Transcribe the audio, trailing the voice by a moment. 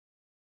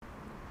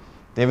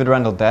David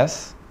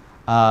Rendall-int2010.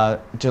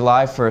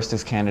 July 1st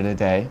is Canada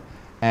Day,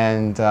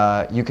 and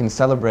you can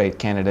celebrate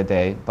Canada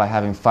Day by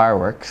having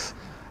fireworks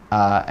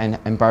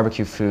and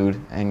barbecue food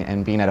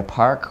and being at a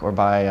park or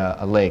by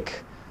a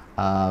lake.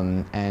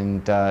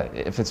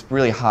 If it's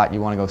really hot, you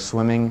want to go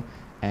swimming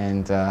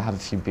and have a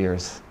few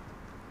beers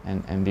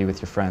and be with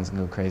your friends and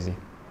go crazy.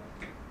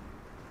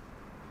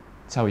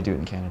 That's how we do it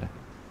in Canada.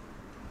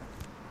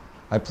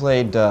 I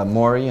played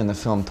Maury in the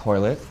film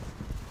Toilet,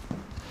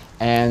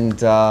 and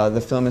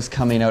the film is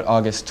coming out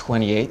August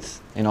 28th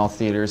in all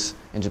theaters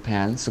in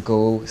Japan, so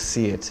go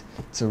see it.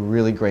 It's a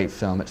really great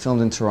film. It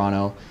filmed in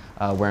Toronto,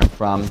 where I'm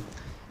from,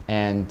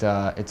 and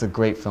it's a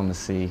great film to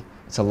see.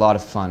 It's a lot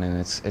of fun, and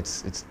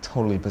it's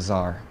totally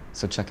bizarre,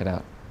 so check it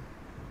out.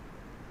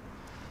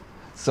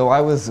 So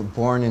I was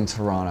born in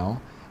Toronto,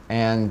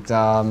 and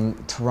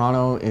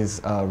Toronto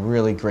is a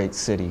really great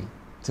city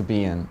to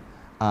be in.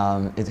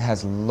 It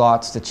has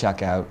lots to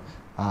check out,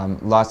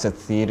 lots of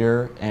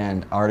theater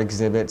and art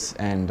exhibits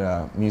and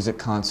music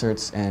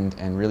concerts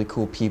and really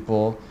cool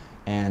people,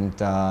 and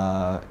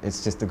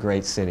it's just a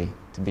great city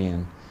to be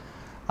in.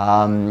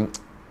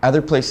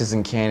 Other places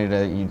in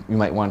Canada you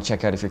might want to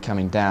check out if you're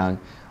coming down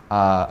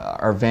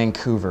are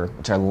Vancouver,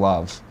 which I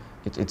love.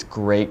 It's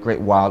great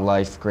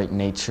wildlife, great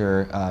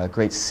nature,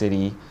 great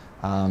city.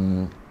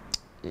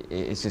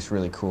 It's just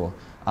really cool.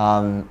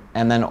 And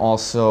then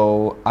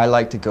also, I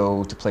like to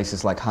go to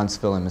places like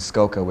Huntsville and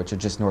Muskoka, which are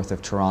just north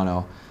of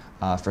Toronto,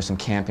 for some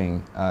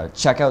camping.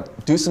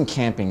 Do some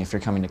camping if you're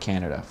coming to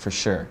Canada, for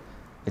sure.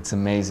 It's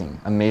amazing.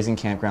 Amazing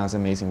campgrounds,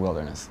 amazing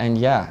wilderness. And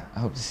yeah, I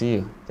hope to see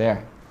you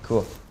there.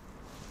 Cool.